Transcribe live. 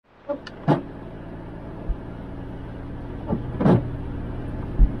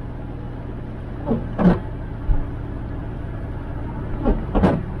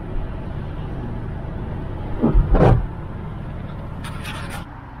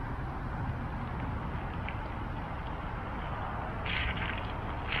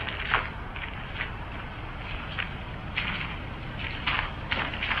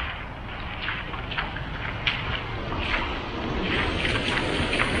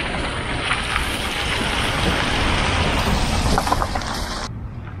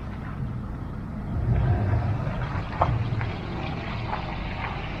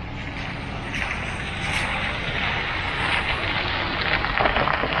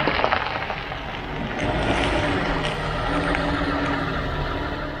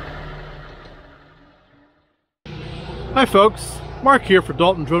Hi folks, Mark here for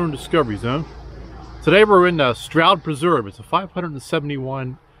Dalton Drone and Discovery Zone. Today we're in Stroud Preserve. It's a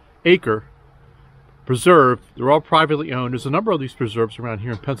 571 acre preserve. They're all privately owned. There's a number of these preserves around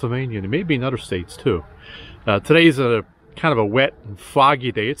here in Pennsylvania and maybe in other states too. Today's a kind of a wet and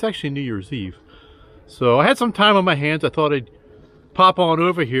foggy day. It's actually New Year's Eve. So I had some time on my hands. I thought I'd pop on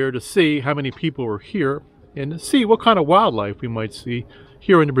over here to see how many people were here and to see what kind of wildlife we might see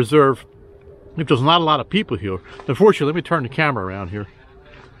here in the preserve. If there's not a lot of people here. Unfortunately, let me turn the camera around here.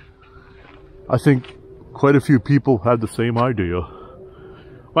 I think quite a few people had the same idea.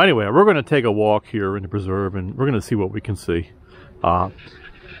 Well, anyway, we're going to take a walk here in the preserve and we're going to see what we can see.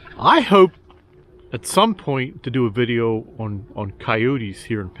 I hope at some point to do a video on coyotes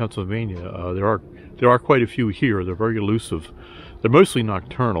here in Pennsylvania. There are quite a few here. They're very elusive. They're mostly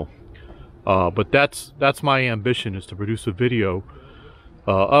nocturnal. But that's my ambition, is to produce a video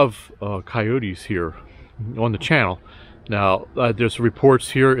of coyotes here on the channel. Now there's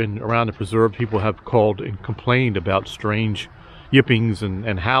reports here and around the preserve. People have called and complained about strange yippings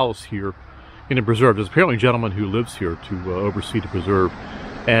and howls here in the preserve. There's apparently a gentleman who lives here to oversee the preserve,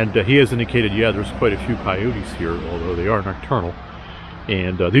 and he has indicated, yeah, there's quite a few coyotes here, although they are nocturnal,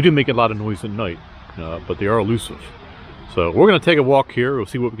 and they do make a lot of noise at night, but they are elusive. So we're going to take a walk here. We'll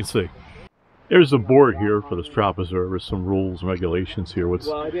see what we can see. There's a board here for the Stroud Preserve. There's some rules and regulations here. What's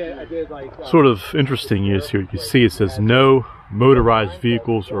sort of interesting is here, you can see it says no motorized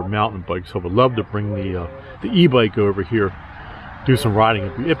vehicles or mountain bikes. So I would love to bring the e-bike over here, do some riding.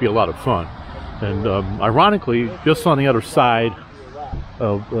 It'd be a lot of fun. And ironically, just on the other side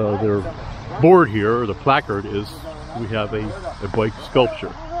of their board here, or the placard, is we have a bike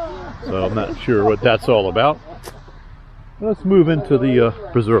sculpture. So I'm not sure what that's all about. Let's move into the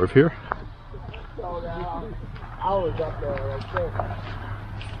preserve here.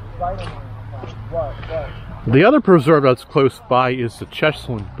 The other preserve that's close by is the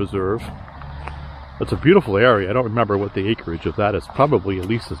Chesland Preserve. It's a beautiful area. I don't remember what the acreage of that is. Probably at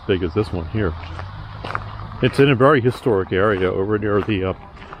least as big as this one here. It's in a very historic area over near the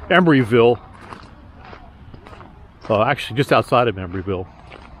Embryville. Actually, just outside of Embryville.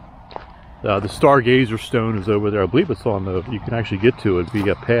 The Stargazer Stone is over there. I believe it's on the, you can actually get to it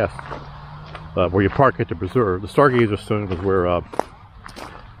via path where you park at the preserve. The Stargazer Stone was where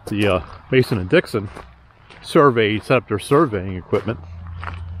the Mason and Dixon set up their surveying equipment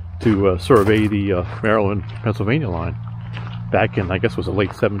to survey the Maryland-Pennsylvania line back in, I guess, was the late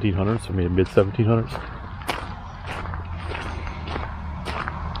 1700s or maybe mid 1700s.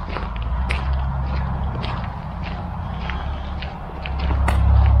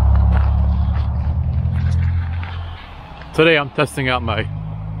 Today I'm testing out my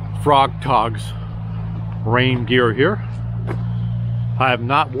Frogg Toggs rain gear here. I have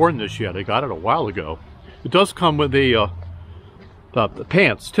not worn this yet. I got it a while ago. It does come with the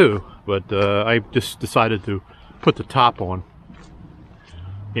pants too, but I just decided to put the top on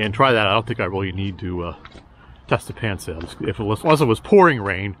and try that. I don't think I really need to test the pants out. Unless it was pouring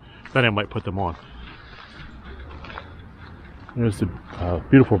rain, then I might put them on. There's the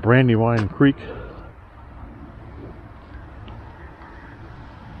beautiful Brandywine Creek.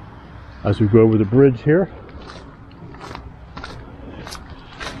 As we go over the bridge here,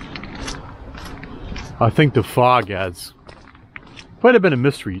 I think the fog adds quite a bit of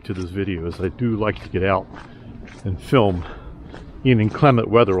mystery to this video, as I do like to get out and film in inclement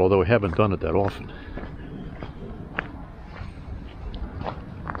weather, although I haven't done it that often.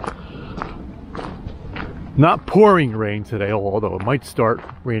 Not pouring rain today, although it might start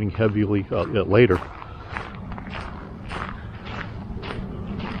raining heavily later.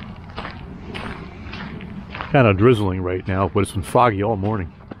 Kind of drizzling right now, but it's been foggy all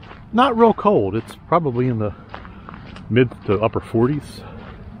morning. Not real cold. It's probably in the mid to upper 40s.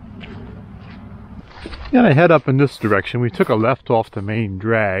 And I head up in this direction. We took a left off the main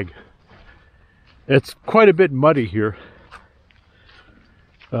drag. It's quite a bit muddy here.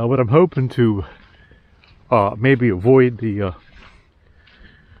 What I'm hoping to maybe avoid the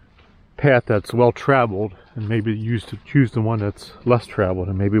path that's well traveled, and maybe choose the one that's less traveled,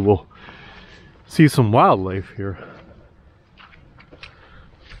 and maybe we'll see some wildlife here.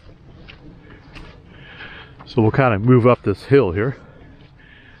 So we'll kind of move up this hill here.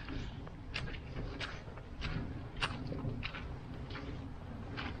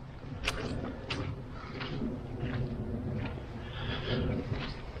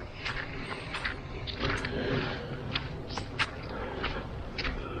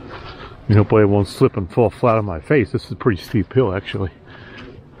 Hopefully I won't slip and fall flat on my face. This is a pretty steep hill, actually.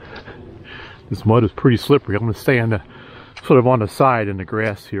 This mud is pretty slippery. I'm going to stay on the side in the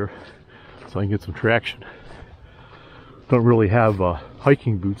grass here so I can get some traction. don't really have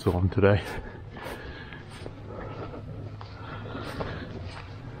hiking boots on today.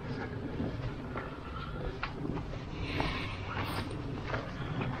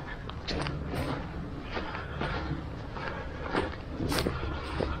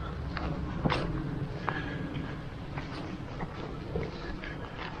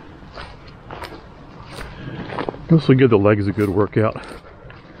 This will give the legs a good workout.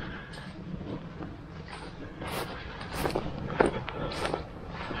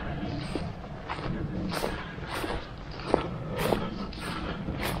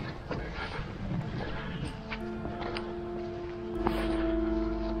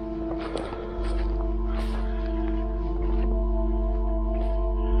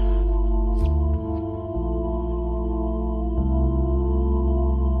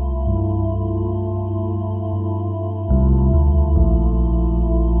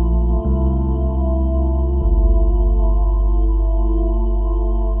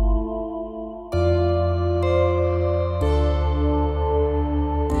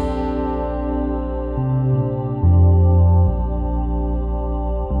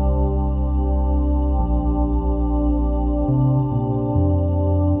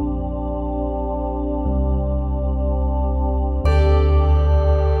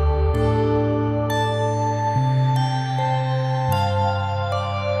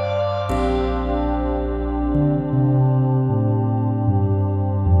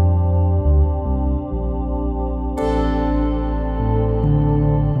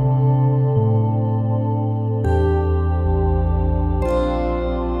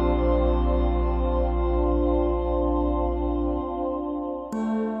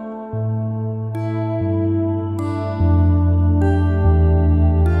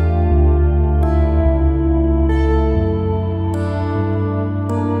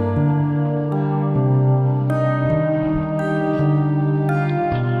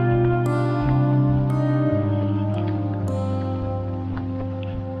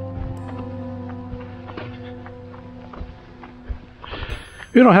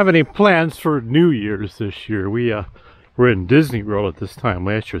 We don't have any plans for New Year's this year. We're in Disney World at this time.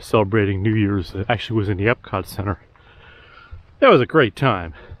 Last year, celebrating New Year's. It actually was in the Epcot Center. That was a great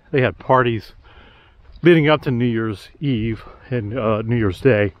time. They had parties leading up to New Year's Eve and New Year's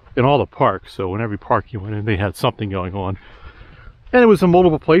Day in all the parks. So in every park you went in, they had something going on. And it was in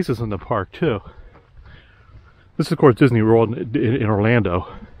multiple places in the park too. This is, of course, Disney World in Orlando.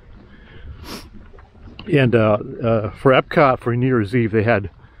 And for Epcot, for New Year's Eve, they had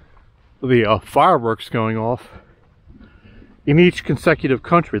the fireworks going off in each consecutive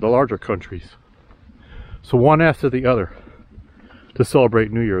country, the larger countries. So one after the other to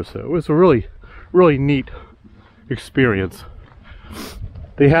celebrate New Year's. So it was a really, really neat experience.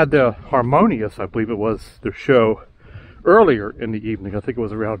 They had the Harmonious, I believe it was, their show earlier in the evening. I think it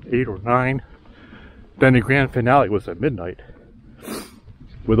was around 8 or 9. Then the grand finale was at midnight,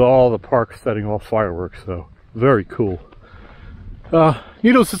 with all the parks setting off fireworks. So very cool.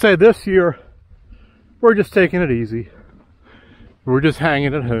 Needless to say, this year we're just taking it easy. We're just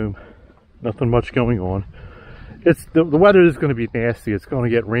hanging at home. Nothing much going on. It's the weather is going to be nasty. It's going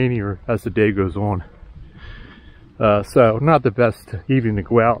to get rainier as the day goes on. So not the best evening to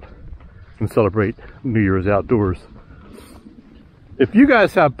go out and celebrate New Year's outdoors. If you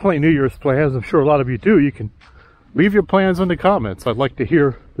guys have New Year's plans, I'm sure a lot of you do, you can leave your plans in the comments. I'd like to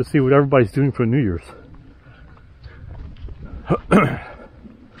see what everybody's doing for New Year's. Of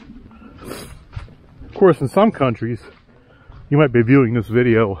course, in some countries, you might be viewing this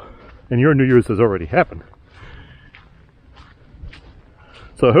video and your New Year's has already happened.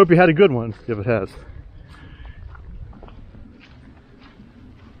 So I hope you had a good one, if it has.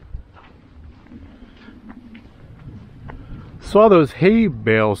 Saw those hay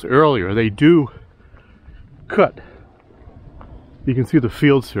bales earlier. They do cut. You can see the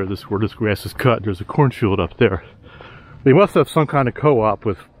fields here, where this grass is cut. There's a cornfield up there. They must have some kind of co-op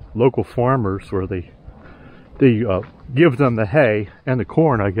with local farmers where they give them the hay and the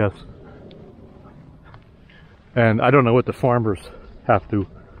corn, I guess. And I don't know what the farmers have to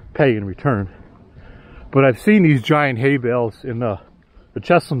pay in return. But I've seen these giant hay bales in the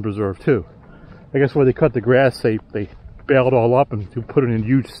Stroud Preserve too. I guess where they cut the grass, they bale it all up and put it in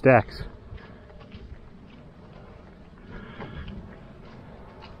huge stacks.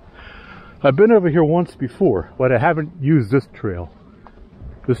 I've been over here once before, but I haven't used this trail.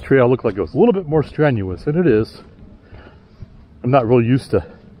 This trail looked like it was a little bit more strenuous, and it is. I'm not really used to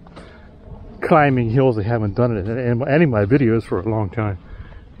climbing hills. I haven't done it in any of my videos for a long time.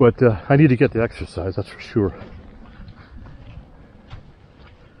 But I need to get the exercise, that's for sure.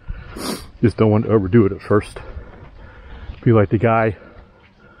 Just don't want to overdo it at first. Be like the guy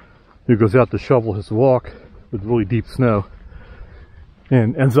who goes out to shovel his walk with really deep snow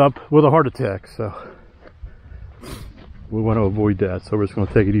and ends up with a heart attack. So we want to avoid that, so we're just going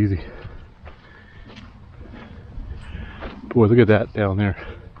to take it easy. Boy, look at that down there.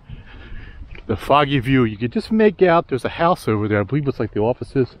 The foggy view. You can just make out there's a house over there. I believe it's like the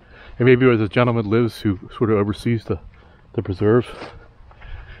offices, and maybe where the gentleman lives who sort of oversees the preserve.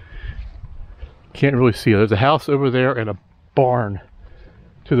 Can't really see it. There's a house over there and a barn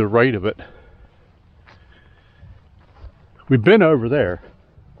to the right of it. We've been over there.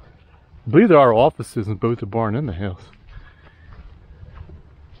 I believe there are offices in both the barn and the house.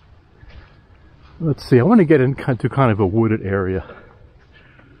 Let's see, I want to get into kind of a wooded area.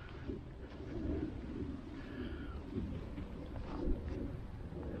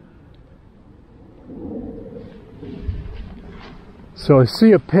 So I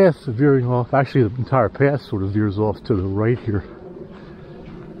see a path veering off. Actually, the entire path sort of veers off to the right here.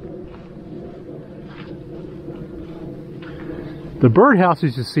 The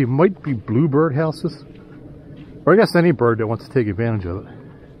birdhouses you see might be bluebird houses, or I guess any bird that wants to take advantage of it.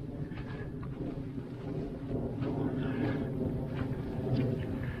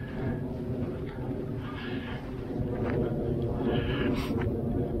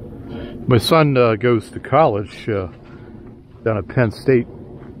 My son goes to college down at Penn State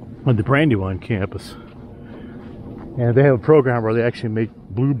on the Brandywine campus, and they have a program where they actually make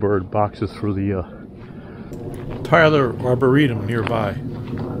bluebird boxes for the Tyler Arboretum nearby.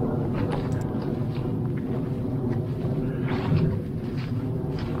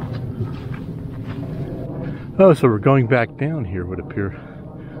 Oh, so we're going back down here, would appear.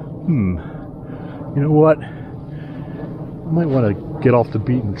 You know what? I might want to get off the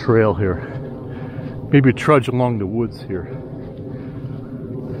beaten trail here. Maybe trudge along the woods here.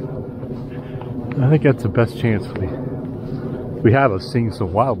 I think that's the best chance we have of seeing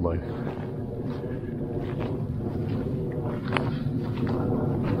some wildlife.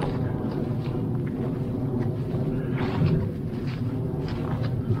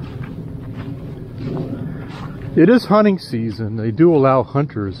 It is hunting season. They do allow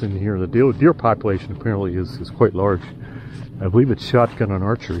hunters in here. The deer population apparently is quite large. I believe it's shotgun and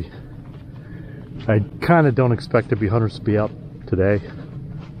archery. I kind of don't expect hunters to be out today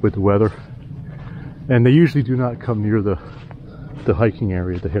with the weather. And they usually do not come near the hiking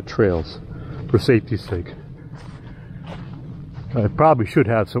area, the hit trails, for safety's sake. I probably should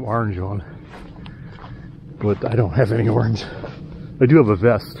have some orange on, but I don't have any orange. I do have a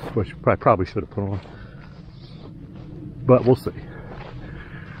vest, which I probably should have put on. But we'll see.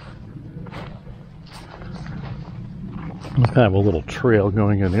 There's kind of a little trail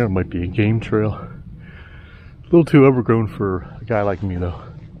going in there. It might be a game trail. A little too overgrown for a guy like me, though.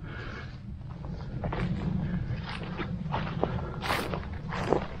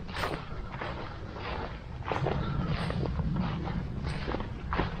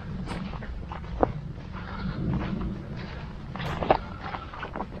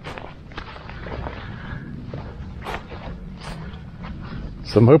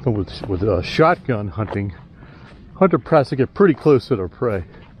 So I'm hoping with shotgun hunting, hunter has to get pretty close to their prey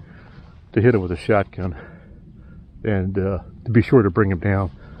to hit it with a shotgun, and to be sure to bring him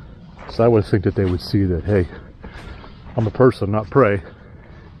down. So I would think that they would see that, hey, I'm a person, not prey.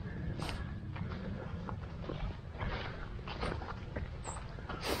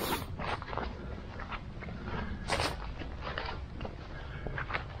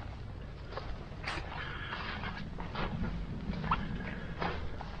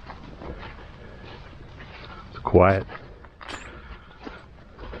 Quiet.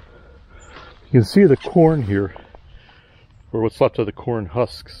 You can see the corn here, or what's left of the corn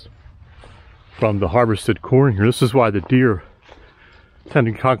husks from the harvested corn here. This is why the deer tend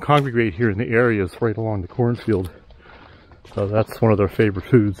to congregate here in the areas right along the cornfield. So that's one of their favorite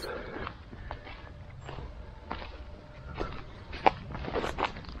foods.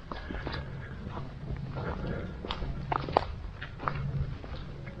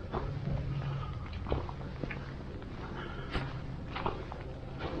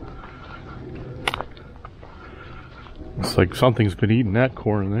 It's like something's been eating that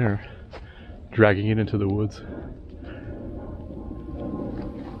corn there, dragging it into the woods.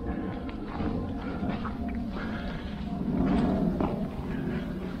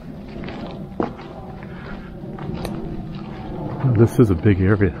 Oh, this is a big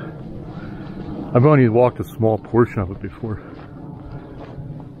area. I've only walked a small portion of it before.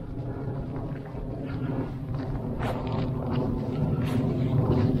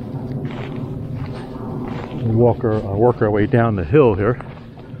 Work our way down the hill here.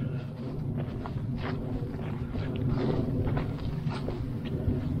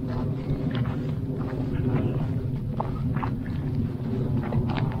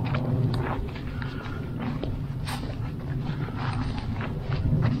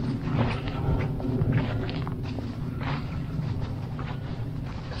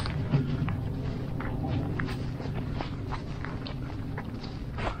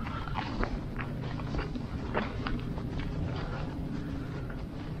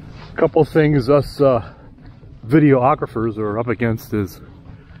 couple things us videographers are up against is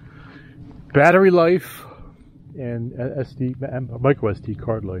battery life and micro SD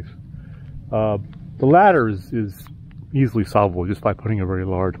card life. The latter is easily solvable just by putting a very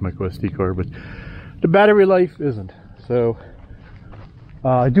large micro SD card, but the battery life isn't. So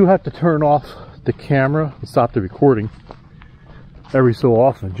I do have to turn off the camera and stop the recording every so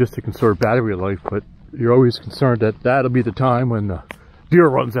often just to conserve battery life, but you're always concerned that that'll be the time when the deer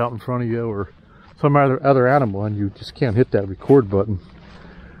runs out in front of you or some other animal and you just can't hit that record button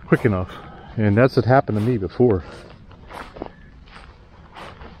quick enough. And that's what happened to me before.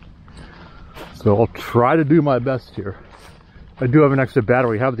 So I'll try to do my best here. I do have an extra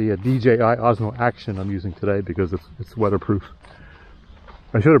battery. I have the DJI Osmo Action I'm using today because it's weatherproof.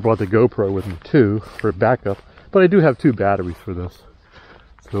 I should have brought the GoPro with me too for backup, but I do have 2 batteries for this,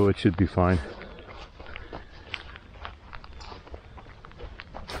 so it should be fine.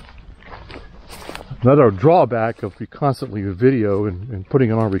 Another drawback of constantly video and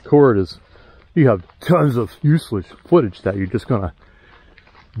putting it on record is you have tons of useless footage that you're just gonna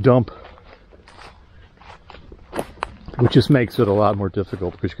dump, which just makes it a lot more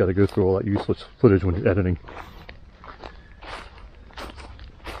difficult because you got to go through all that useless footage when you're editing.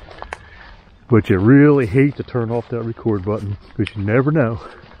 But you really hate to turn off that record button because you never know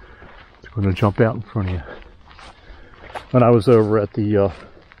it's going to jump out in front of you. When I was over at the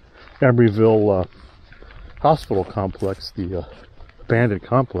Emeryville hospital complex, the abandoned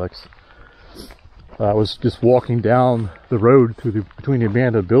complex, I was just walking down the road between the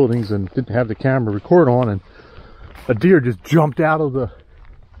abandoned buildings and didn't have the camera record on, and a deer just jumped out of the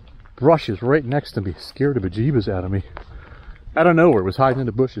brushes right next to me, scared the bejeebus out of me. Out of nowhere, it was hiding in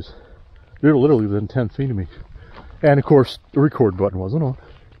the bushes. They were literally within 10 feet of me. And of course, the record button wasn't on,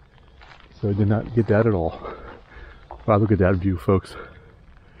 so I did not get that at all. Wow, look at that view, folks.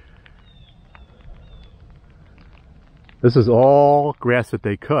 This is all grass that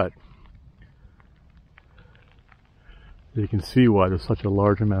they cut. You can see why there's such a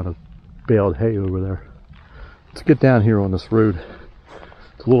large amount of baled hay over there. Let's get down here on this road.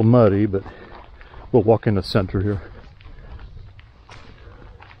 It's a little muddy, but we'll walk in the center here.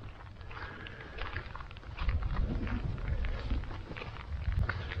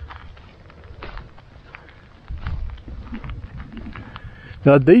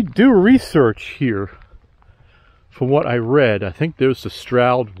 Now they do research here. From what I read, I think there's the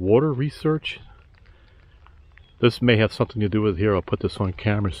Stroud water research. This may have something to do with here. I'll put this on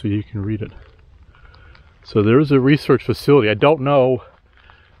camera so you can read it. So there is a research facility. I don't know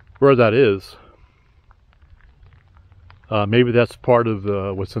where that is. Maybe that's part of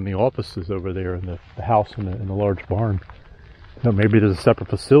what's in the offices over there in the house in the large barn. No, maybe there's a separate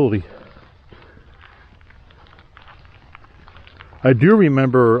facility. I do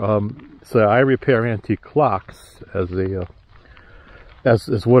remember, so I repair antique clocks as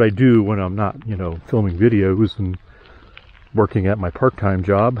what I do when I'm not, filming videos and working at my part-time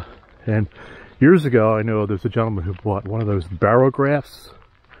job. And years ago, I know there's a gentleman who bought one of those barographs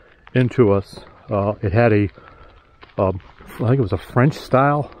into us. It had I think it was a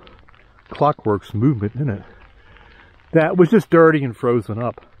French-style clockworks movement in it. That was just dirty and frozen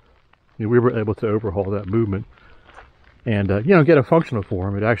up. We were able to overhaul that movement and, get a functional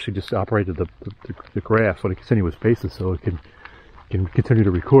form. It actually just operated the graph on a continuous basis so it can continue to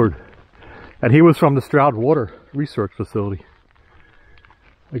record. And he was from the Stroud Water Research Facility.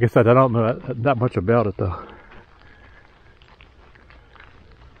 Like I said, I don't know that much about it though.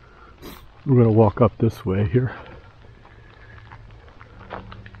 We're going to walk up this way here.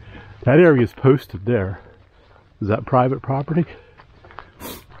 That area is posted there. Is that private property?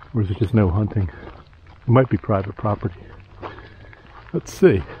 Or is it just no hunting? It might be private property. Let's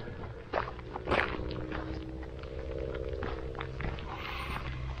see.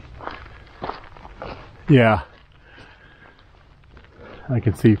 Yeah, I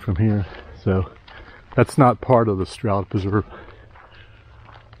can see from here. So that's not part of the Stroud Preserve.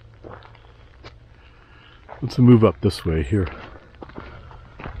 Let's move up this way here.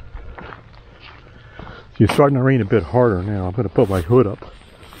 It's starting to rain a bit harder now. I'm going to put my hood up.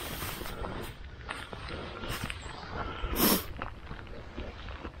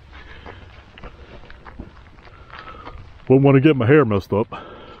 Wouldn't want to get my hair messed up.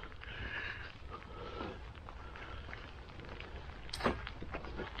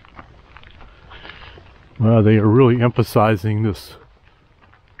 Well, they are really emphasizing this.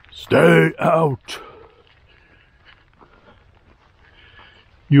 Stay out.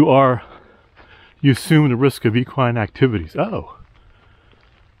 You assume the risk of equine activities. Oh.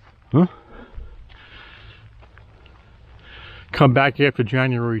 Huh? come back after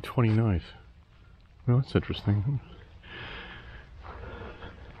January 29th. Well, that's interesting.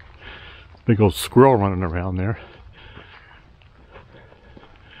 Big old squirrel running around there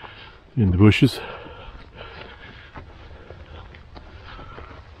in the bushes.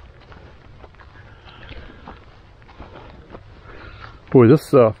 Boy,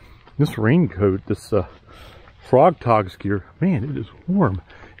 this raincoat, this Frogg Toggs gear, man, it is warm.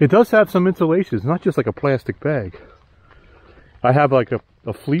 It does have some insulation. It's not just like a plastic bag. I have like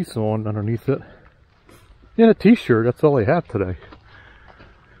a fleece on underneath it and a t-shirt. That's all I have today.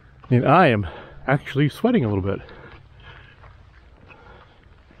 And I am actually sweating a little bit.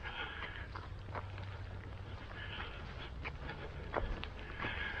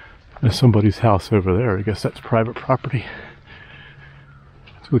 There's somebody's house over there. I guess that's private property.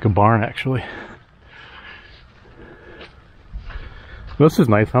 It's like a barn, actually. This is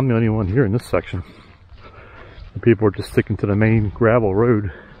nice. I'm the only one here in this section. The people are just sticking to the main gravel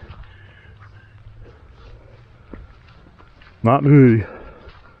road. Not me.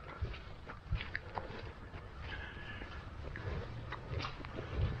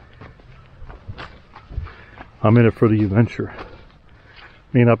 I'm in it for the adventure.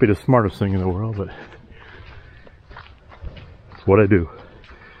 May not be the smartest thing in the world, but it's what I do.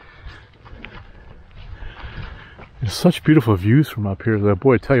 There's such beautiful views from up here though.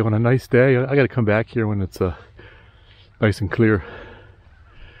 Boy, I tell you, on a nice day, I gotta come back here when it's nice and clear.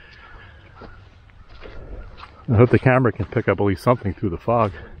 I hope the camera can pick up at least something through the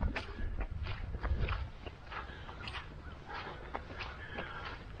fog.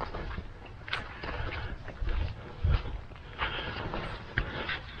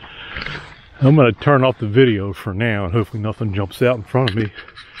 I'm going to turn off the video for now and hopefully nothing jumps out in front of me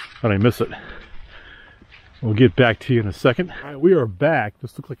and I miss it. We'll get back to you in a second. All right, we are back.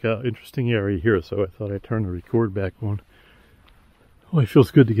 This looks like an interesting area here, so I thought I'd turn the record back on. Oh, it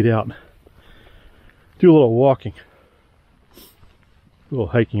feels good to get out. Do a little walking. A little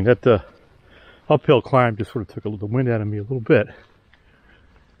hiking. That uphill climb just sort of took the wind out of me a little bit.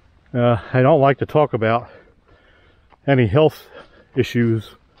 I don't like to talk about any health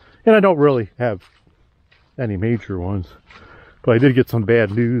issues, and I don't really have any major ones, but I did get some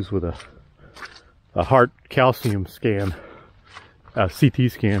bad news with a heart calcium scan, a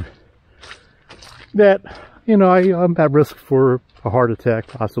CT scan, that, you know, I'm at risk for a heart attack,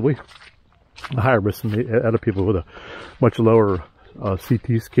 possibly. A higher risk than other people with a much lower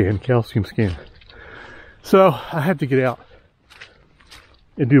CT scan, calcium scan. So I had to get out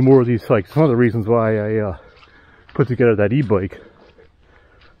and do more of these hikes. One of the reasons why I put together that e-bike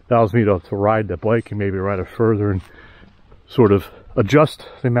allows me to ride that bike and maybe ride it further and sort of adjust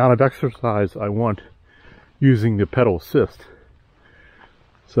the amount of exercise I want using the pedal assist.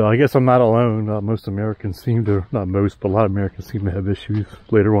 So I guess I'm not alone. Most Americans seem to, not most, but a lot of Americans seem to have issues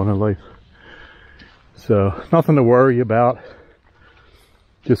later on in life. So nothing to worry about,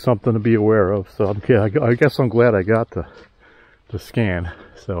 just something to be aware of. So I guess I'm glad I got the scan,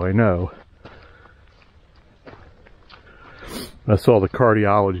 so I know. I saw the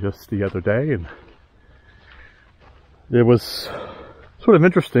cardiologist the other day, and it was sort of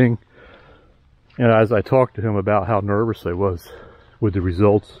interesting. And as I talked to him about how nervous I was with the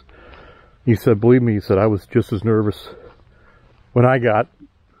results, he said, believe me, he said, I was just as nervous when I got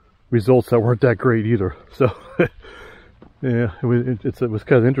results that weren't that great either. So yeah, it was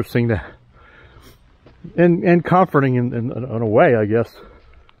kind of interesting to, and comforting in a way, I guess,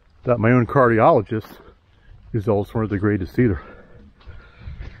 that my own cardiologist results weren't the greatest either.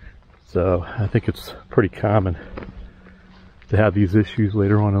 So I think it's pretty common to have these issues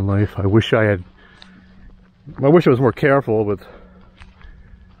later on in life. I wish I was more careful with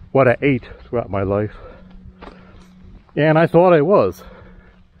what I ate throughout my life. And I thought I was.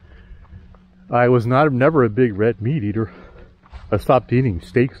 I was never a big red meat eater. I stopped eating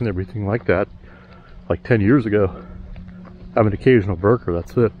steaks and everything like that like 10 years ago. I have an occasional burger,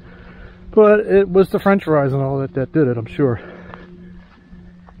 that's it. But it was the french fries and all that did it, I'm sure.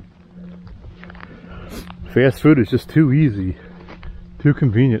 Fast food is just too easy, too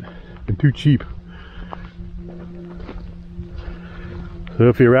convenient, and too cheap. So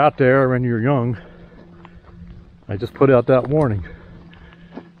if you're out there and you're young, I just put out that warning.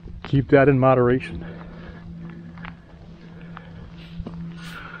 Keep that in moderation.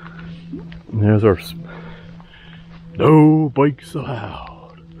 And there's our no bikes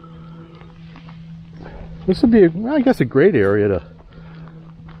allowed. This would be, I guess, a great area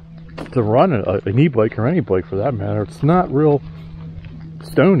to run an e-bike, or any bike for that matter. It's not real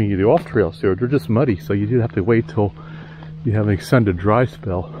stony, the off-trails here. They're just muddy, so you do have to wait till you have an extended dry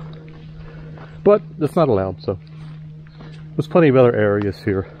spell. But that's not allowed, so There's plenty of other areas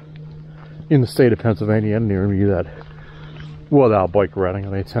here in the state of Pennsylvania and near me that without bike riding,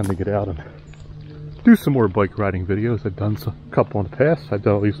 and I tend to get out and do some more bike riding videos. I've done a couple in the past. I've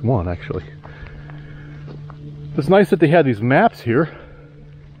done at least one, actually. It's nice that they have these maps here.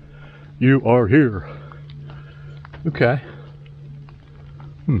 You are here. Okay.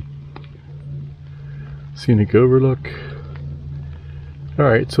 Scenic overlook.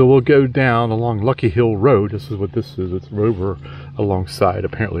 Alright, so we'll go down along Lucky Hill Road. This is what this is. It's over alongside,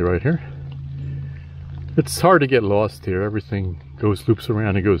 apparently, right here. It's hard to get lost here. Everything loops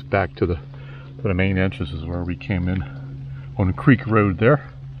around and goes back to the main entrance is where we came in on the Creek Road there.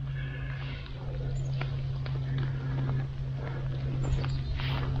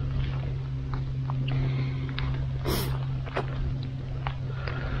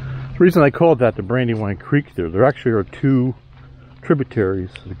 The reason I called that the Brandywine Creek there actually are two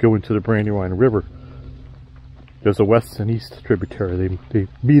tributaries that go into the Brandywine River. There's a west and east tributary. They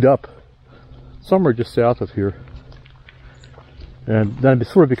meet up somewhere just south of here. And then it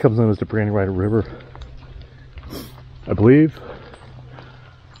sort of becomes known as the Brandywine River, I believe.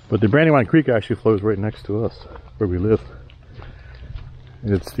 But the Brandywine Creek actually flows right next to us, where we live.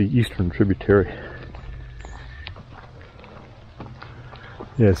 And it's the eastern tributary.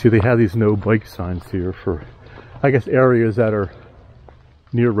 Yeah, see, they have these no bike signs here for, I guess, areas that are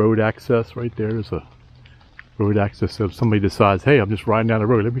near road access. Right there is a road access. So if somebody decides, hey, I'm just riding down the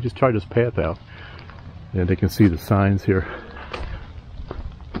road, let me just try this path out. And they can see the signs here.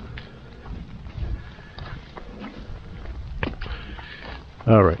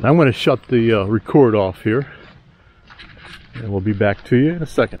 Alright, I'm going to shut the record off here. And we'll be back to you in a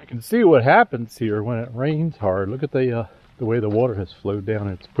second. You can see what happens here when it rains hard. Look at the way the water has flowed down.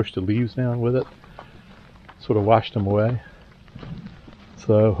 It's pushed the leaves down with it. Sort of washed them away.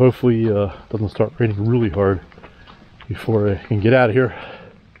 So hopefully it doesn't start raining really hard before I can get out of here.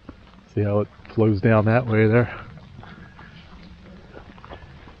 See how it flows down that way there.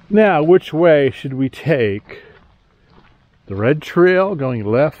 Now, which way should we take? The red trail going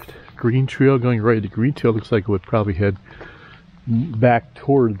left, green trail going right. The green trail looks like it would probably head back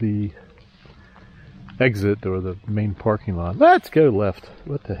toward the exit or the main parking lot. Let's go left.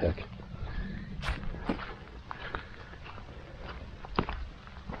 What the heck?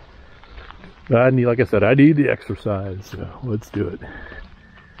 Like I said, I need the exercise, so let's do it.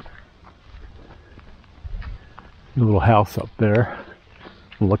 A little house up there,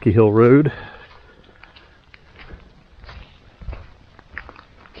 Lucky Hill Road.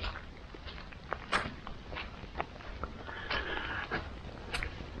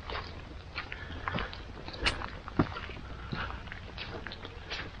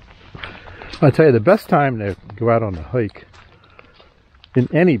 I tell you, the best time to go out on a hike in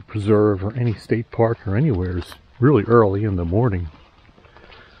any preserve or any state park or anywhere is really early in the morning.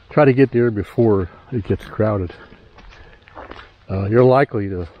 Try to get there before it gets crowded. You're likely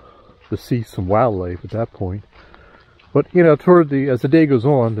to see some wildlife at that point. But you know, as the day goes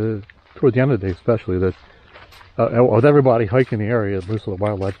on, toward the end of the day especially, that with everybody hiking the area, most of the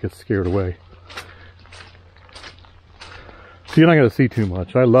wildlife gets scared away. So you're not going to see too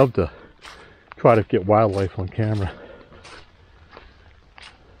much. I love to try to get wildlife on camera.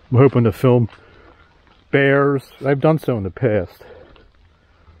 I'm hoping to film bears. I've done so in the past.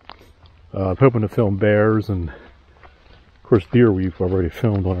 I'm hoping to film bears, and of course deer we've already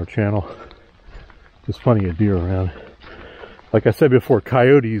filmed on our channel. There's plenty of deer around. Like I said before,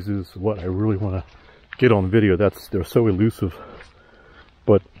 coyotes is what I really want to get on video. They're so elusive,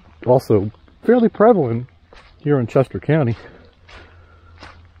 but also fairly prevalent here in Chester County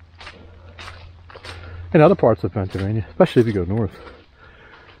and other parts of Pennsylvania, especially if you go north.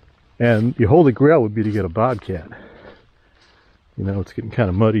 And the holy grail would be to get a bobcat. You know, it's getting kind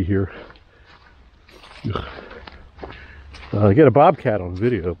of muddy here. Get a bobcat on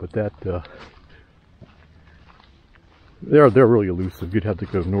video, but that they're really elusive. You'd have to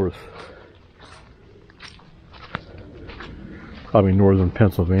go north, probably northern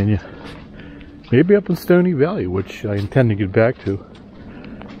Pennsylvania, maybe up in Stony Valley, which I intend to get back to.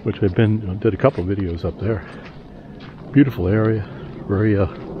 Which I've did a couple of videos up there. Beautiful area, very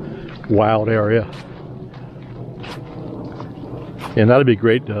wild area. And that'd be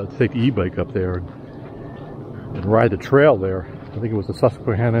great to take the e-bike up there and ride the trail there. I think it was the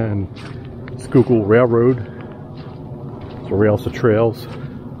Susquehanna and Schuylkill Railroad. So rails to trails.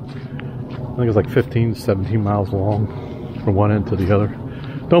 I think it's like 15, 17 miles long from one end to the other.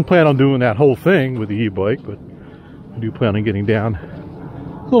 Don't plan on doing that whole thing with the e-bike, but I do plan on getting down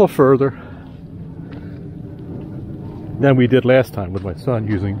a little further. than we did last time with my son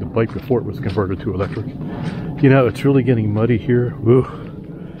using the bike before it was converted to electric. You know, it's really getting muddy here. Ooh,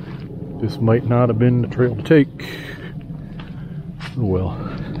 this might not have been the trail to take. Oh well.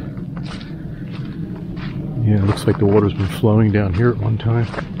 Yeah, it looks like the water's been flowing down here at one time.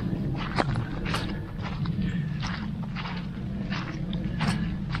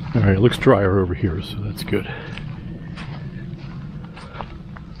 Alright, it looks drier over here, so that's good.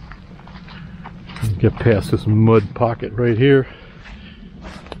 Get past this mud pocket right here.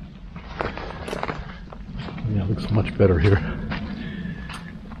 Yeah, it looks much better here.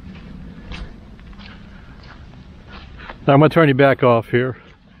 Now I'm going to turn you back off here.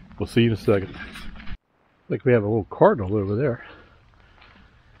 We'll see you in a second. Like we have a little cardinal over there.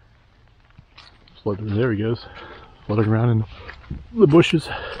 There he goes. Floating around in the bushes.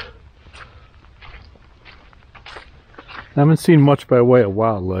 I haven't seen much by way of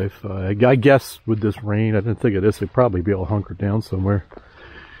wildlife. I guess with this rain, I didn't think of this, they'd probably be able to hunker down somewhere.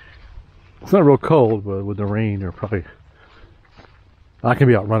 It's not real cold, but with the rain, they're probably not going to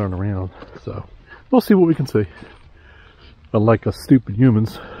be out running around. So, we'll see what we can see. Unlike us stupid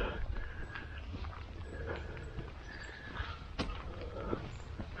humans.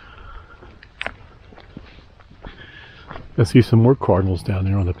 I see some more cardinals down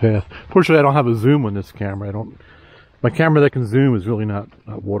there on the path. Fortunately, I don't have a zoom on this camera. My camera that can zoom is really not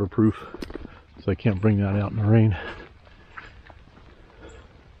waterproof, so I can't bring that out in the rain.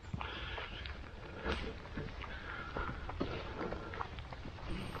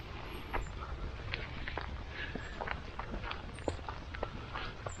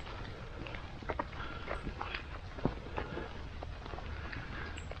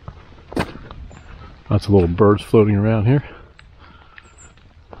 Lots of little birds floating around here.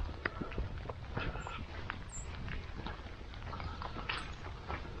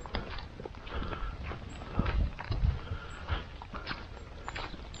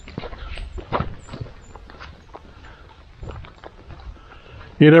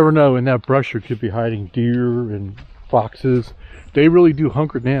 You never know, in that brush there could be hiding deer and foxes. They really do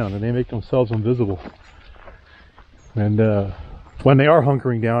hunker down and they make themselves invisible. And when they are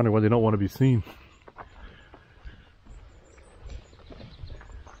hunkering down or when they don't want to be seen.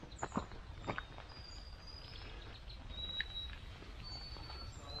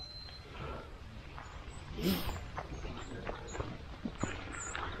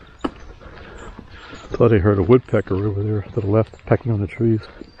 Thought I heard a woodpecker over there to the left pecking on the trees.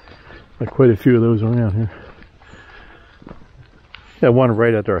 Like quite a few of those around here. Yeah, one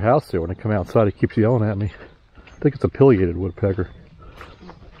right at our house there. When I come outside, it keeps yelling at me. I think it's a pileated woodpecker.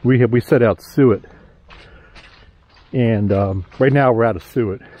 We set out suet, and right now we're out of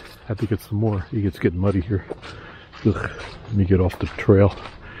suet. I have to get some more. It's getting muddy here. Ugh, let me get off the trail.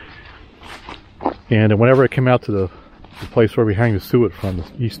 And whenever I come out to the place where we hang the suet from,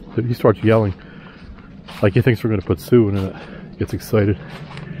 he starts yelling. Like he thinks we're going to put suet in it. Gets excited.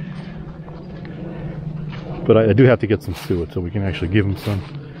 But I do have to get some suet so we can actually give him some.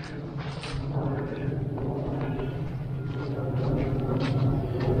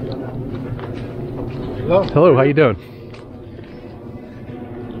 Hello. Hello, how you doing?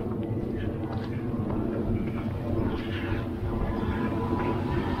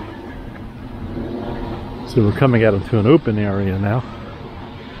 So we're coming out into an open area now.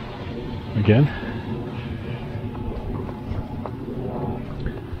 Again.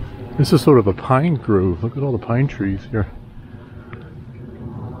 This is sort of a pine grove. Look at all the pine trees here.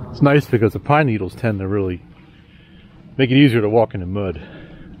 It's nice because the pine needles tend to really make it easier to walk in the mud.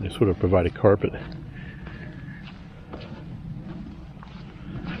 They sort of provide a carpet.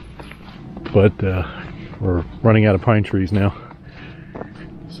 But we're running out of pine trees now.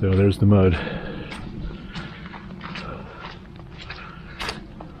 So there's the mud.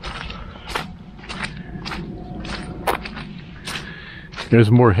 There's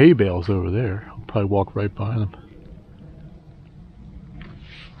more hay bales over there. I'll probably walk right by them.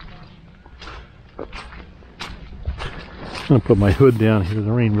 I'm gonna put my hood down here. The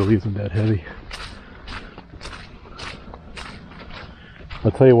rain really isn't that heavy.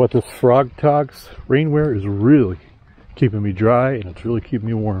 I'll tell you what, this Frogg Toggs rainwear is really keeping me dry and it's really keeping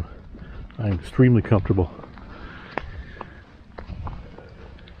me warm. I'm extremely comfortable.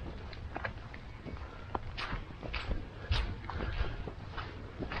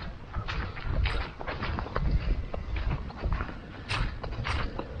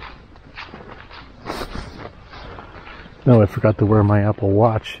 No, I forgot to wear my Apple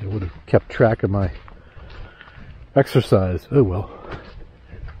Watch. It would have kept track of my exercise. Oh well.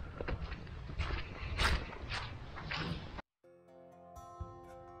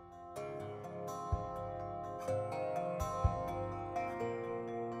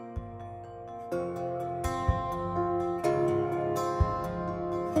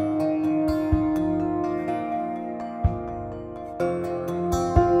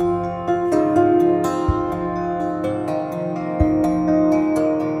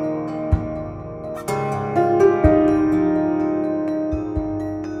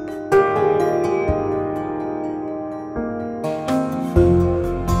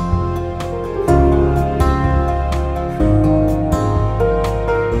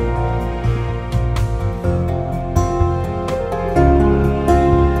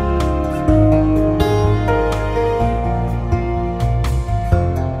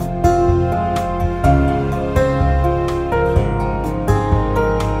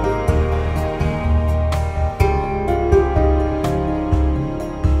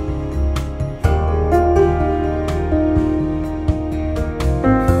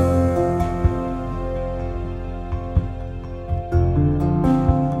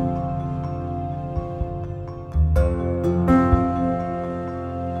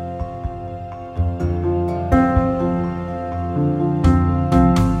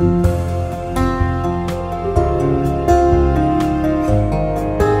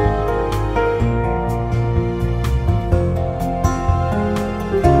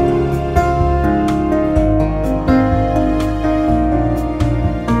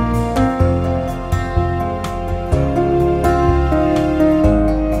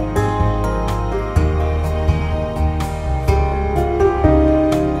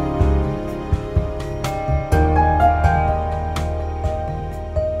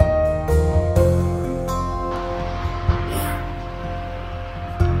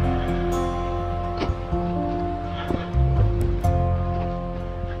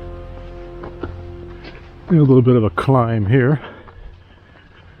 A little bit of a climb here.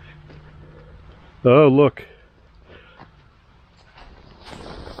 Oh, look.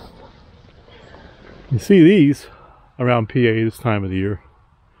 You see these around PA this time of the year.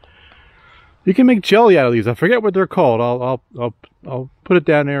 You can make jelly out of these. I forget what they're called. I'll put it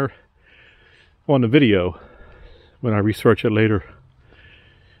down there on the video when I research it later.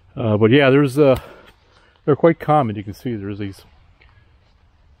 But yeah, they're quite common. You can see there's these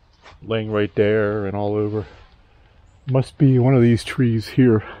laying right there and all over. Must be one of these trees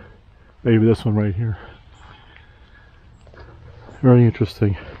here. Maybe this one right here. Very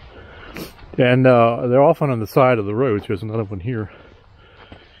interesting. And they're often on the side of the roads. There's another one here.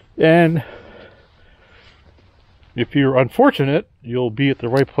 And if you're unfortunate, you'll be at the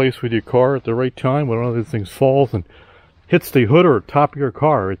right place with your car at the right time when one of these things falls and hits the hood or top of your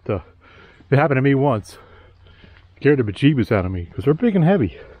car. It happened to me once. Scared the bejeebus out of me because they're big and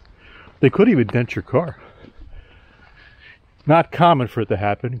heavy. They could even dent your car. Not common for it to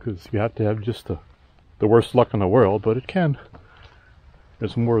happen because you have to have just the worst luck in the world, but it can.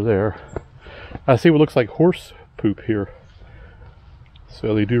 There's more there. I see what looks like horse poop here.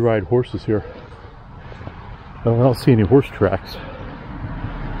 So they do ride horses here. Oh, I don't see any horse tracks.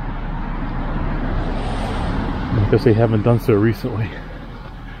 I guess they haven't done so recently.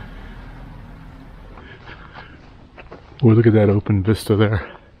 Oh, look at that open vista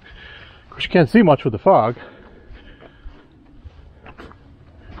there. Of course, you can't see much with the fog.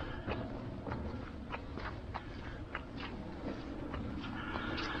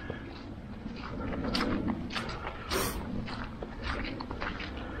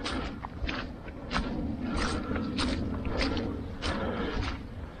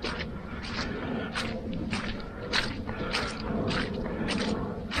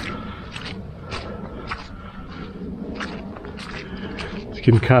 It's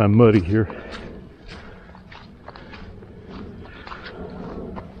getting kind of muddy here.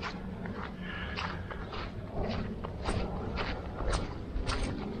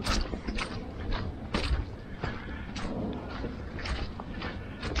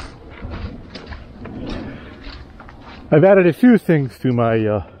 I've added a few things to my,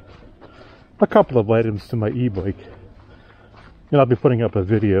 a couple of items to my e-bike. And I'll be putting up a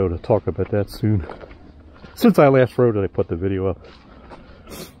video to talk about that soon. Since I last rode it, I put the video up.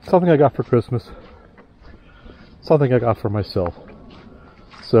 Something I got for Christmas. Something I got for myself.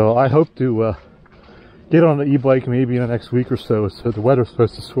 So I hope to get on the e-bike maybe in the next week or so. So the weather's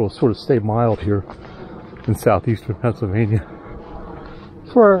supposed to sort of stay mild here in southeastern Pennsylvania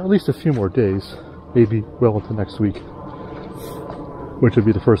for at least a few more days. Maybe well into next week, which would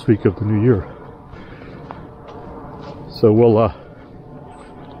be the first week of the new year. So we'll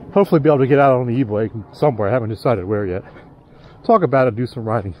hopefully be able to get out on the e-bike somewhere. I haven't decided where yet. Talk about it, do some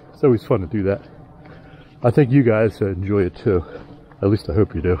riding. It's always fun to do that. I think you guys enjoy it too. At least I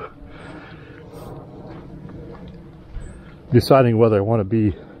hope you do. Deciding whether I want to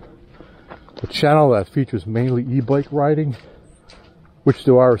be a channel that features mainly e-bike riding, which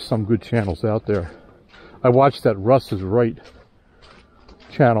there are some good channels out there. I watched that Russ is Right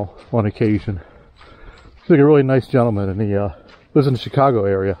channel on occasion. He's like a really nice gentleman, and he lives in the Chicago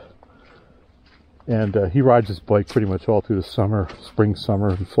area. And he rides his bike pretty much all through the summer, spring, summer,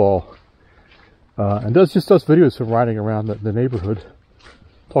 and fall. And just does videos of riding around the neighborhood,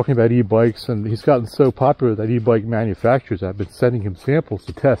 talking about e-bikes. And he's gotten so popular that e-bike manufacturers have been sending him samples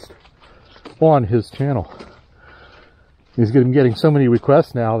to test on his channel. He's getting so many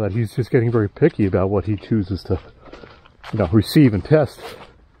requests now that he's just getting very picky about what he chooses to, receive and test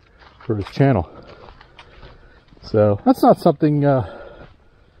for his channel. So that's not something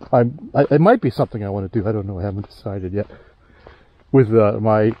it might be something I want to do. I don't know. I haven't decided yet. With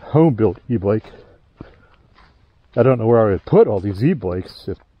my home-built e-bike, I don't know where I would put all these e-bikes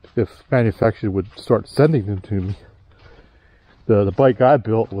if manufacturers would start sending them to me. The bike I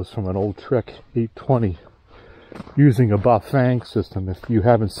built was from an old Trek 820 using a Bafang system. If you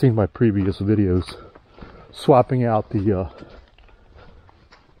haven't seen my previous videos, swapping out the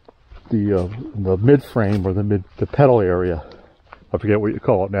mid-frame or the pedal area, I forget what you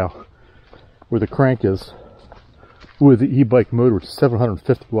call it now, where the crank is, with the e-bike motor, which is a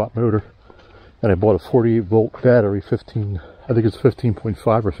 750 watt motor, and I bought a 48 volt battery, I think it's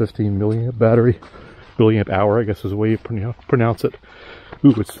 15.5 or 15 milliamp battery, milliamp hour, I guess is the way you pronounce it.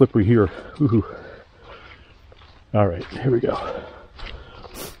 Ooh, it's slippery here. Ooh. All right, here we go.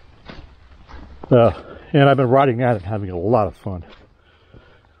 And I've been riding that and having a lot of fun.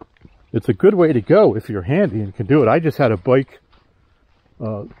 It's a good way to go if you're handy and can do it. I just had a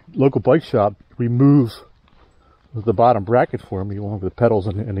local bike shop remove the bottom bracket for me, along with the pedals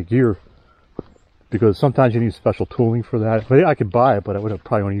and the gear, because sometimes you need special tooling for that. But I could buy it, but I would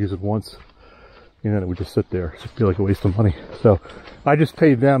probably only use it once, and then it would just sit there. It would feel like a waste of money. So I just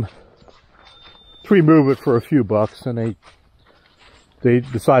paid them to remove it for a few bucks, and they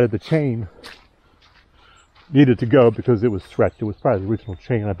decided the chain needed to go because it was stretched. It was probably the original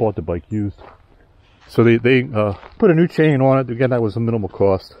chain. I bought the bike used. So they put a new chain on it. Again, that was a minimal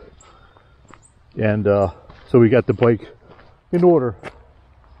cost. And so we got the bike in order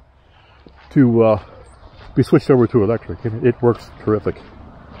to be switched over to electric. And it works terrific.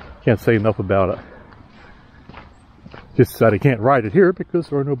 Can't say enough about it. Just that I can't ride it here because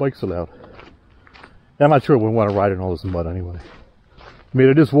there are no bikes allowed. I'm not sure we want to ride in all this mud anyway. I mean,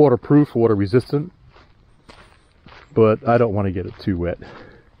 it is waterproof, water resistant, but I don't want to get it too wet.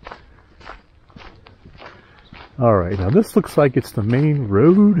 Alright, now this looks like it's the main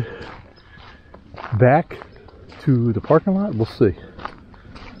road back to the parking lot. We'll see.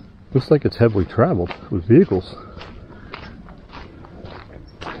 Looks like it's heavily traveled with vehicles.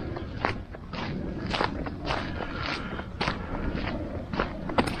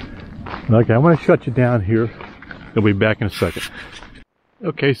 Okay, I'm going to shut you down here. I'll be back in a second.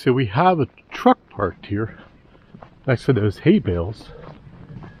 Okay, so we have a truck parked here next to those hay bales.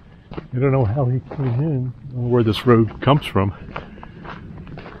 I don't know how he came in, I don't know where this road comes from.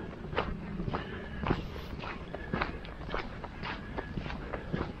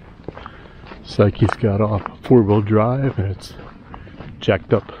 It's like he's got off four-wheel drive and it's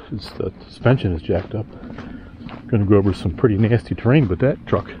jacked up. The suspension is jacked up. Gonna go over some pretty nasty terrain with that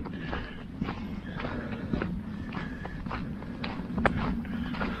truck.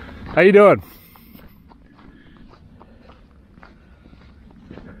 How you doing?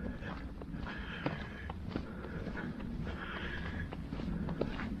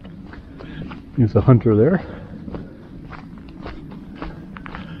 There's a hunter there.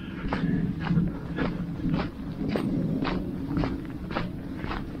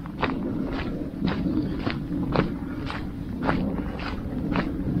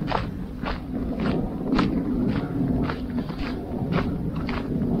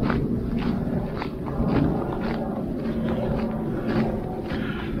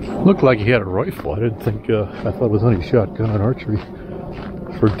 Looked like he had a rifle. I didn't think, I thought it was only shotgun and archery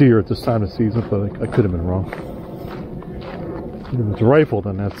for deer at this time of season, but I could have been wrong. If it's a rifle,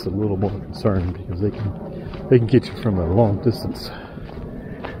 then that's a little more concerning because they can get you from a long distance.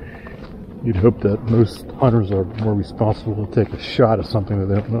 You'd hope that most hunters are more responsible to take a shot at something that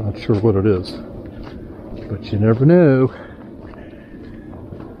they're not sure what it is. But you never know.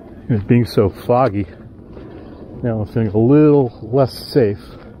 And it being so foggy, now I'm feeling a little less safe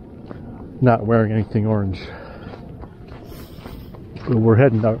not wearing anything orange. But we're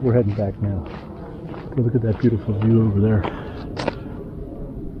heading back now. Go look at that beautiful view over there.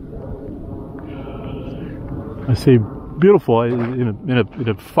 I say beautiful in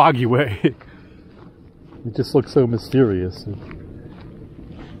a foggy way. It just looks so mysterious.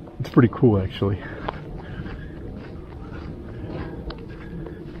 It's pretty cool, actually.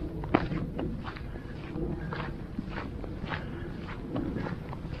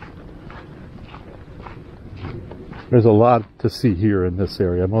 There's a lot to see here in this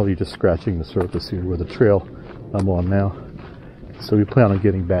area. I'm only just scratching the surface here with the trail I'm on now. So we plan on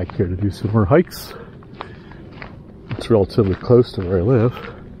getting back here to do some more hikes. It's relatively close to where I live.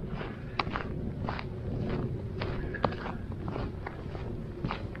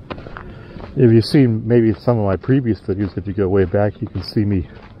 If you've seen maybe some of my previous videos, if you go way back, you can see me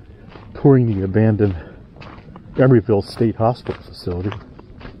touring the abandoned Emeryville State Hospital facility.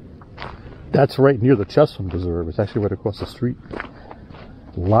 That's right near the Stroud Preserve. It's actually right across the street.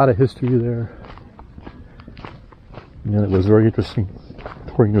 A lot of history there. And it was very interesting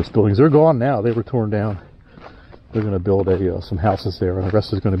touring those buildings. They're gone now. They were torn down. They're going to build some houses there, and the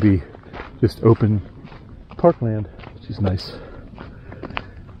rest is going to be just open parkland, which is nice.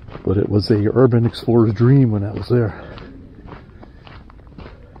 But it was a urban explorer's dream when I was there.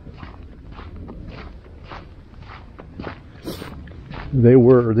 They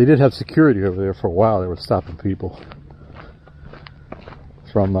did have security over there for a while. They were stopping people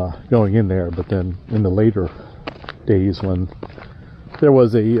from going in there, but then in the later days when there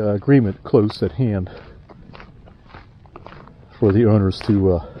was a agreement close at hand for the owners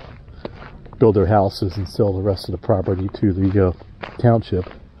to build their houses and sell the rest of the property to the township,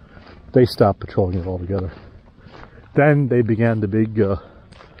 they stopped patrolling it altogether. Then they began the big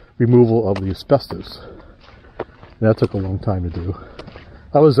removal of the asbestos. That took a long time to do.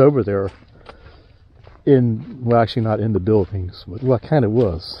 I was over there well, actually not in the buildings, but well, I kind of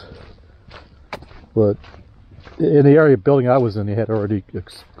was. But in the area building I was in, they had already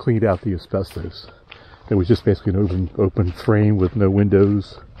cleaned out the asbestos. It was just basically an open frame with no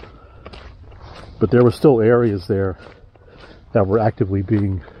windows. But there were still areas there that were actively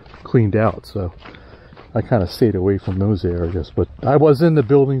being cleaned out, so I kind of stayed away from those areas. But I was in the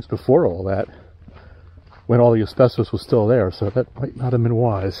buildings before all that, when all the asbestos was still there, so that might not have been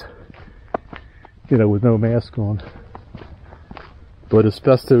wise, you know, with no mask on. But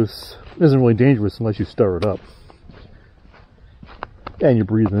asbestos isn't really dangerous unless you stir it up. And you're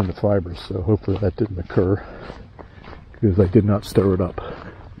breathing in the fibers, so hopefully that didn't occur, because I did not stir it up.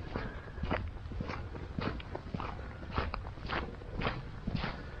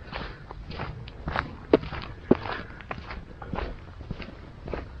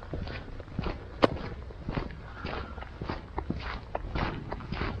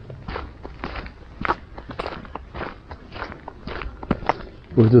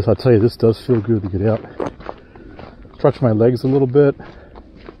 With this, I'll tell you, this does feel good to get out. Stretch my legs a little bit.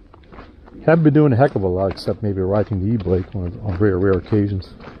 Haven't been doing a heck of a lot, except maybe riding the e-bike on rare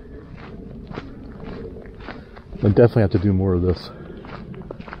occasions. I definitely have to do more of this.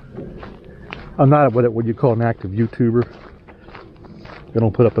 I'm not what you call an active YouTuber. I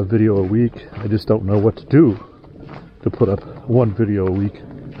don't put up a video a week. I just don't know what to do to put up one video a week.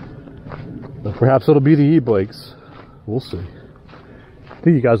 But perhaps it'll be the e-bikes. We'll see. I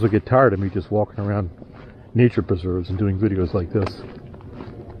think you guys will get tired of me just walking around nature preserves and doing videos like this.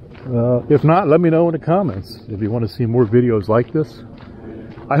 If not, let me know in the comments if you want to see more videos like this.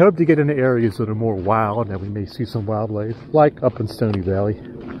 I hope to get into areas that are more wild, and we may see some wildlife, like up in Stony Valley.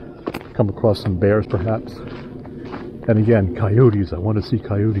 Come across some bears, perhaps. And again, coyotes. I want to see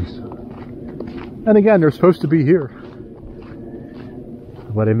coyotes. And again, they're supposed to be here.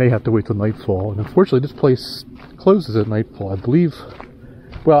 But I may have to wait till nightfall. And unfortunately, this place closes at nightfall, I believe.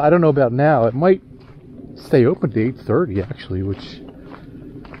 Well, I don't know about now. It might stay open to 8:30 actually, which,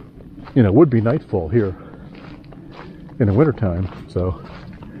 you know, would be nightfall here in the wintertime. So,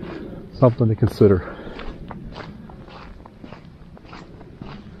 something to consider.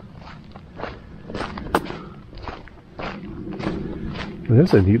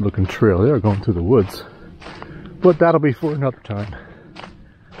 There's a neat looking trail there going through the woods. But that'll be for another time.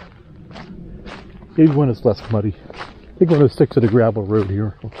 Maybe when it's less muddy. I think we're going to stick to the gravel road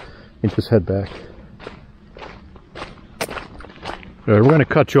here and just head back. We're going to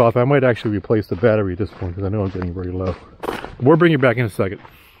cut you off. I might actually replace the battery at this point because I know I'm getting very low. We'll bring you back in a second.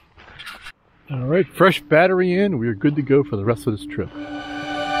 Alright, fresh battery in. We're good to go for the rest of this trip.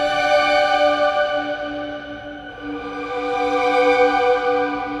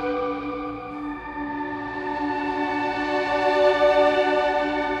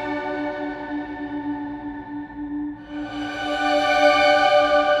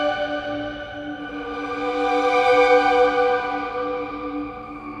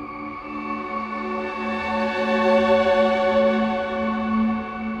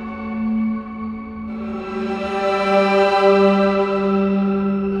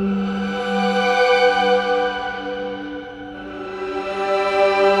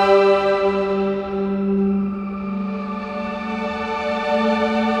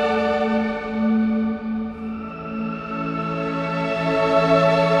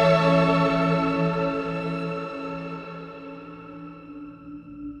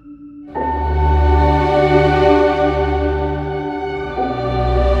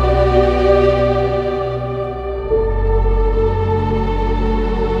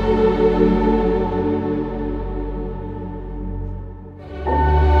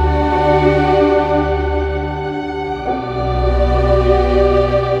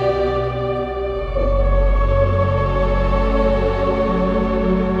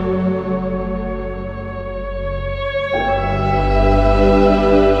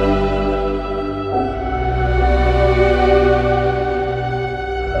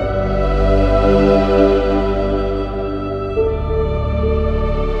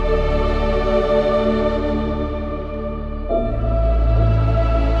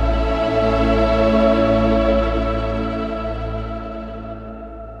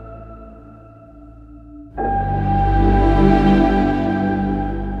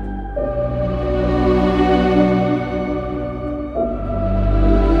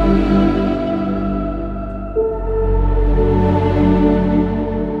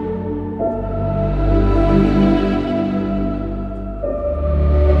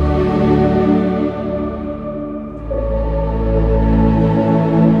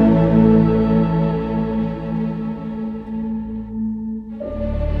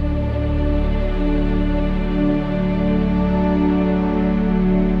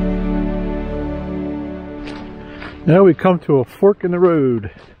 Now we come to a fork in the road.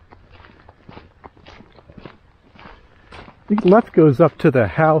 The left goes up to the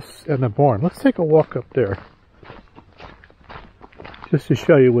house and the barn. Let's take a walk up there, just to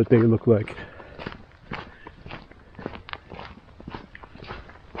show you what they look like.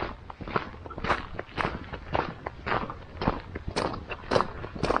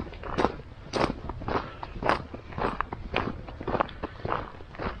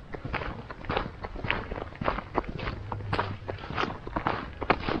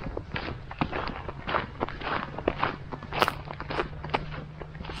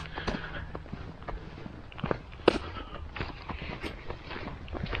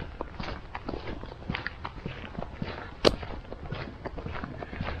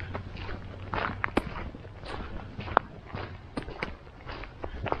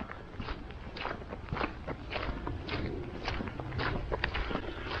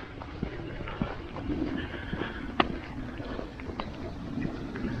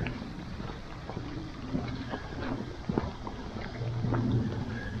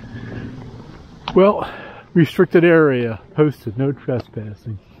 Well, restricted area posted, no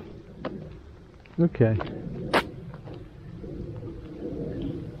trespassing. Okay.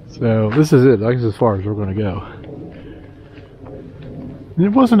 So this is it. I guess as far as we're going to go.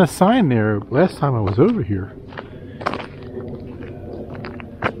 There wasn't a sign there last time I was over here.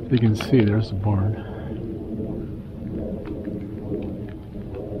 You can see there's the barn.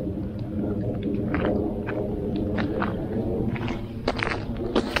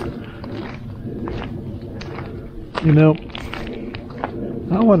 You know,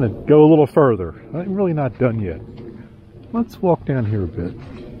 I want to go a little further. I'm really not done yet. Let's walk down here a bit.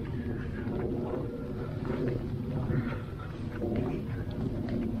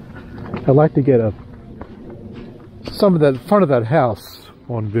 I'd like to get some of that front of that house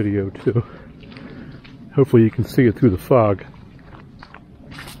on video too. Hopefully you can see it through the fog.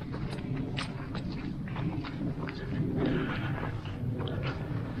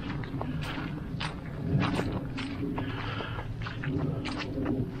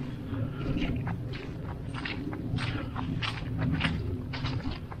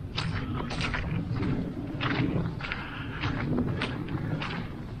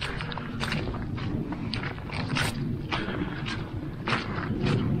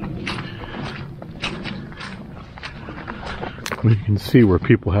 You can see where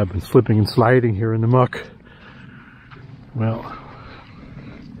people have been slipping and sliding here in the muck. Well,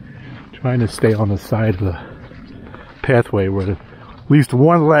 trying to stay on the side of the pathway where at least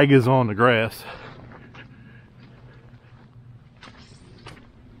one leg is on the grass.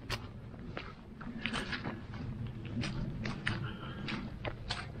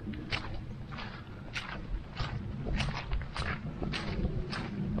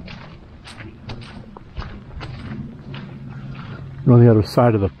 On the other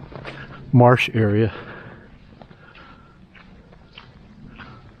side of the marsh area,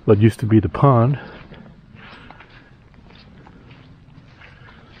 what used to be the pond.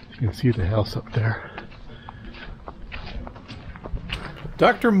 You can see the house up there.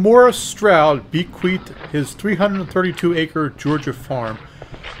 Dr. Morris Stroud bequeathed his 332-acre Georgia farm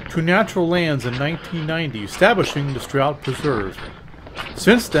to Natural Lands in 1990, establishing the Stroud Preserve.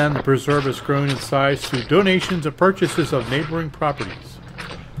 Since then, the preserve has grown in size through donations and purchases of neighboring properties.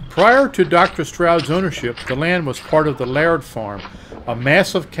 Prior to Dr. Stroud's ownership, the land was part of the Laird Farm, a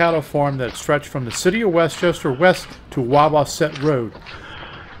massive cattle farm that stretched from the city of Westchester west to Wabasset Road.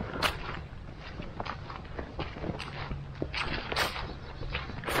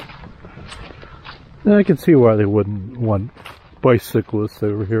 I can see why they wouldn't want bicyclists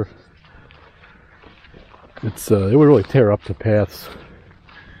over here. It would really tear up the paths.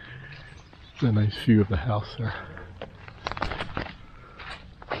 A nice view of the house there.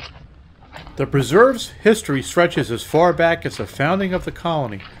 The preserve's history stretches as far back as the founding of the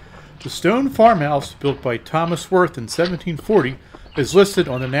colony. The stone farmhouse, built by Thomas Worth in 1740, is listed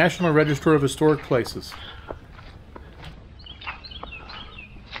on the National Register of Historic Places.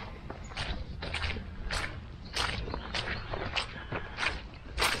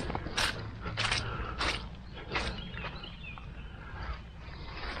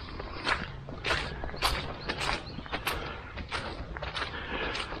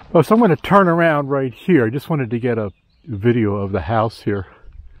 Oh, so I'm going to turn around right here. I just wanted to get a video of the house here.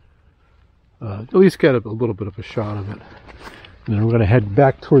 At least get a little bit of a shot of it. And then we're going to head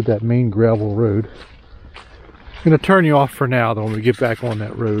back toward that main gravel road. I'm going to turn you off for now, then when we get back on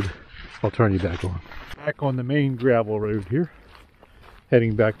that road, I'll turn you back on. Back on the main gravel road here.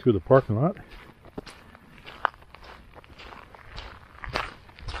 Heading back to the parking lot.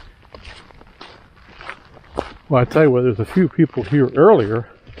 Well, I tell you what, there's a few people here earlier.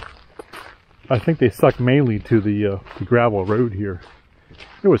 I think they stuck mainly to the gravel road here.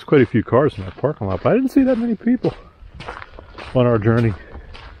 There was quite a few cars in that parking lot, but I didn't see that many people on our journey.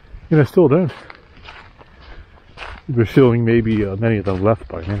 And I still don't. We're showing maybe many of them left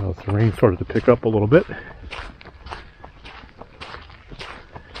by now as the rain started to pick up a little bit.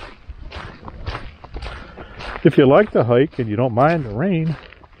 If you like to hike and you don't mind the rain,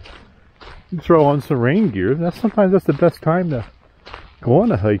 you throw on some rain gear. Sometimes that's the best time to go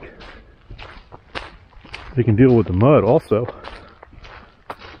on a hike. You can deal with the mud also,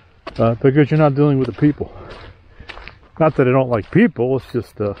 because you're not dealing with the people. Not that I don't like people, it's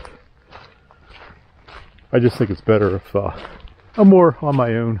just I just think it's better if I'm more on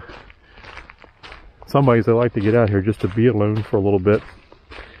my own. Some ways I like to get out here just to be alone for a little bit.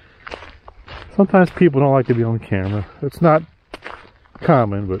 Sometimes people don't like to be on camera. It's not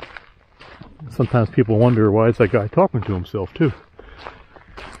common, but sometimes people wonder why is that guy talking to himself too.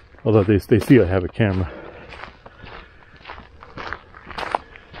 Although they see I have a camera.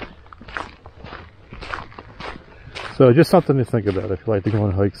 So just something to think about if you like to go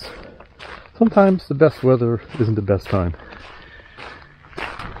on hikes. Sometimes the best weather isn't the best time.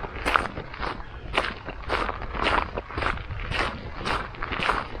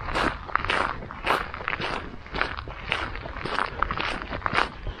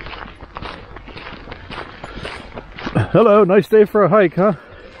 Hello, nice day for a hike, huh?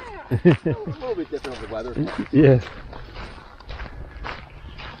 Yeah, a little bit different with the weather. Yeah.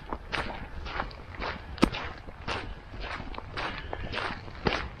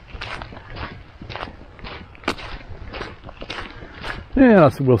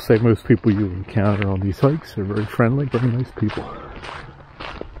 Yeah, we'll say most people you encounter on these hikes are very friendly, very nice people.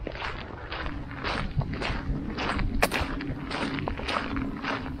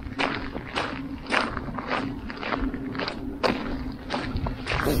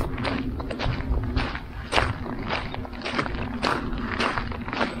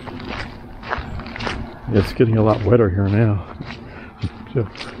 It's getting a lot wetter here now. Just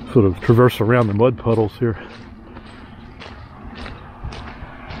sort of traverse around the mud puddles here.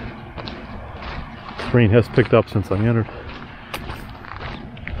 Rain has picked up since I entered.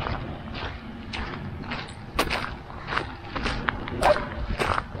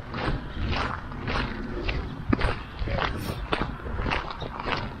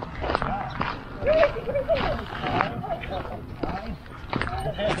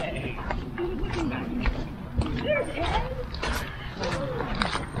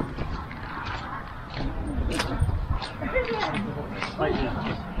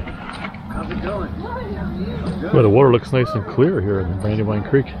 How's it going? Well, the water looks nice and clear here in Brandywine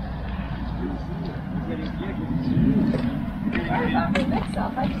Creek.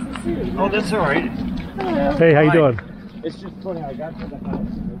 Oh, that's all right. Hey, how you doing? It's just funny. I got to the house.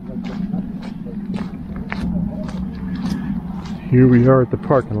 Here we are at the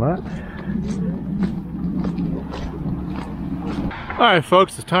parking lot. Alright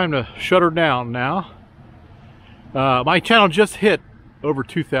folks, it's time to shut her down now. My channel just hit over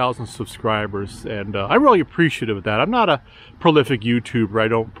 2,000 subscribers, and I'm really appreciative of that. I'm not a prolific YouTuber. I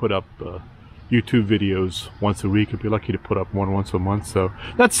don't put up YouTube videos once a week. I'd be lucky to put up one once a month, so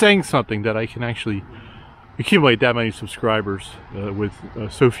that's saying something that I can actually accumulate that many subscribers with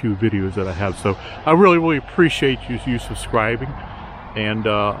so few videos that I have. So I really appreciate you subscribing, and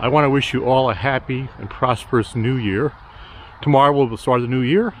I want to wish you all a happy and prosperous new year. Tomorrow we'll start the new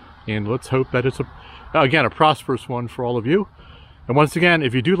year, and let's hope that it's again a prosperous one for all of you. And once again,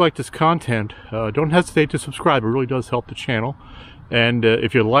 if you do like this content, don't hesitate to subscribe. It really does help the channel. And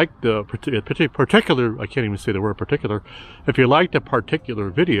if you like the particular, I can't even say the word particular, if you like the particular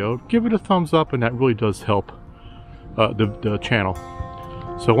video, give it a thumbs up, and that really does help the channel.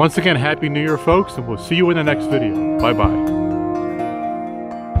 So once again, Happy New Year, folks, and we'll see you in the next video. Bye-bye.